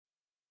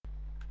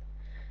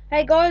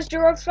Hey guys,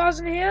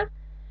 Duro1000 here,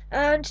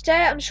 and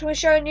today I'm just going to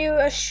be showing you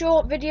a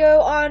short video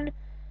on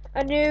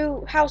a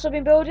new house I've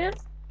been building.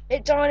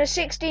 It's on a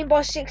 16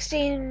 by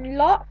 16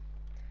 lot.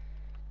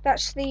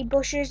 That's the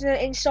bushes, and then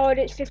inside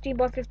it's 15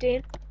 by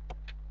 15.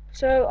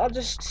 So I'll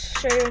just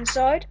show you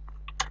inside.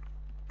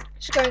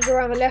 Just going to go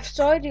around the left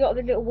side. You got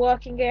the little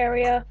working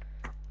area,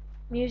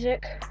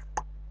 music,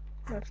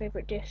 my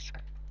favourite disc.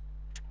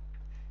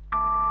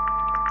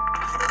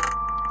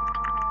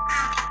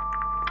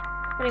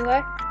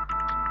 Anyway.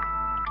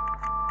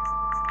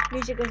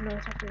 Music goes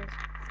nice after this.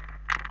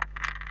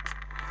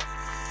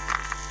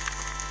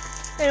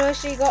 Anyway,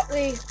 so you got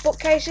the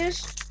bookcases.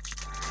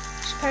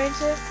 Just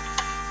painted.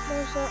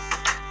 Where's that?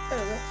 There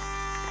we go.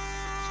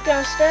 Just go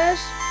downstairs.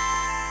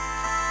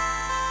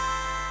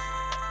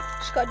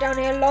 Just got down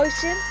here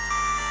lighting.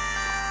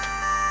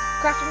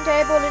 Crafting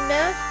table in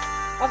there.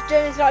 I've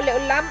done these like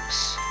little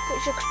lamps,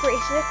 which looks pretty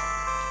sick.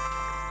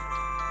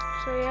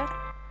 So yeah.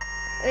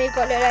 And then you've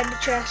got a little ender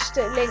chest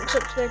that links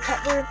up to the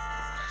top room.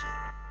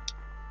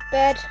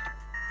 Bed,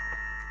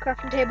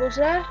 crafting tables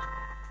there.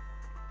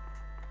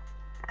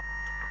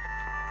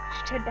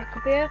 Just head back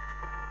up here.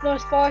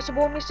 Nice fire to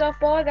warm yourself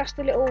by. That's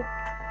the little.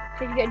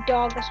 So if you get a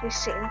dog, that's where you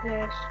sit in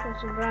place or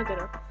something. I don't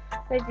know.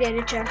 There's the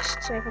ender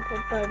chest. So if I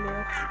put bone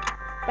meal,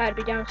 that'd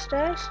be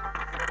downstairs.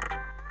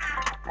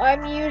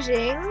 I'm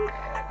using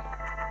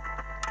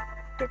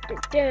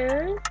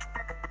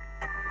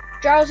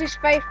Drowsy's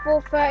Faithful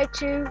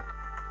 32.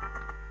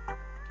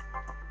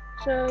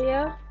 So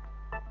yeah.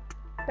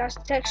 That's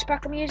the texture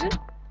pack I'm using.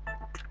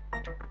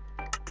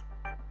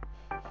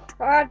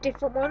 I have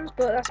different ones,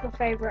 but that's my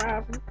favourite out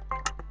of them.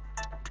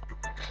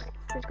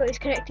 It's got these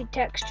connected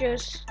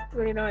textures,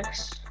 really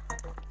nice.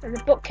 And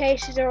the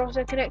bookcases are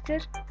also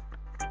connected,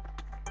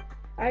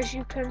 as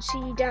you can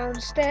see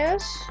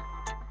downstairs.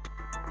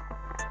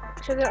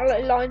 So there are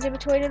like lines in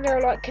between them,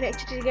 they're like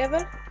connected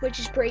together, which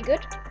is pretty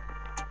good.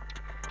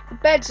 The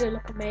beds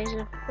look amazing.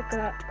 Look at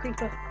that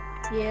creeper.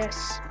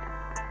 Yes.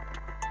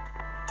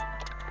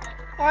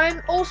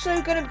 I'm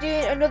also going to be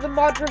doing another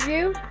mod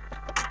review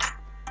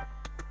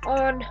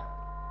on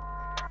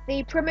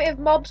the Primitive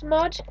Mobs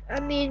mod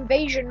and the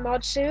Invasion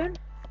mod soon.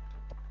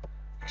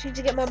 Just need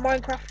to get my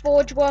Minecraft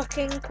Forge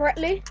working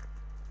correctly.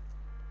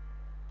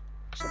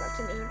 So that's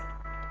a new.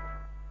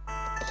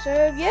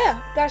 So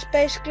yeah, that's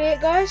basically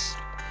it, guys.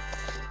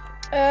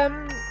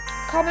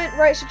 Comment,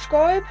 rate,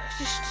 subscribe,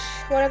 just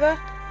whatever.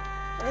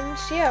 And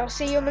yeah, I'll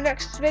see you in my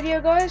next video,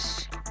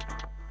 guys.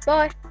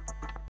 Bye.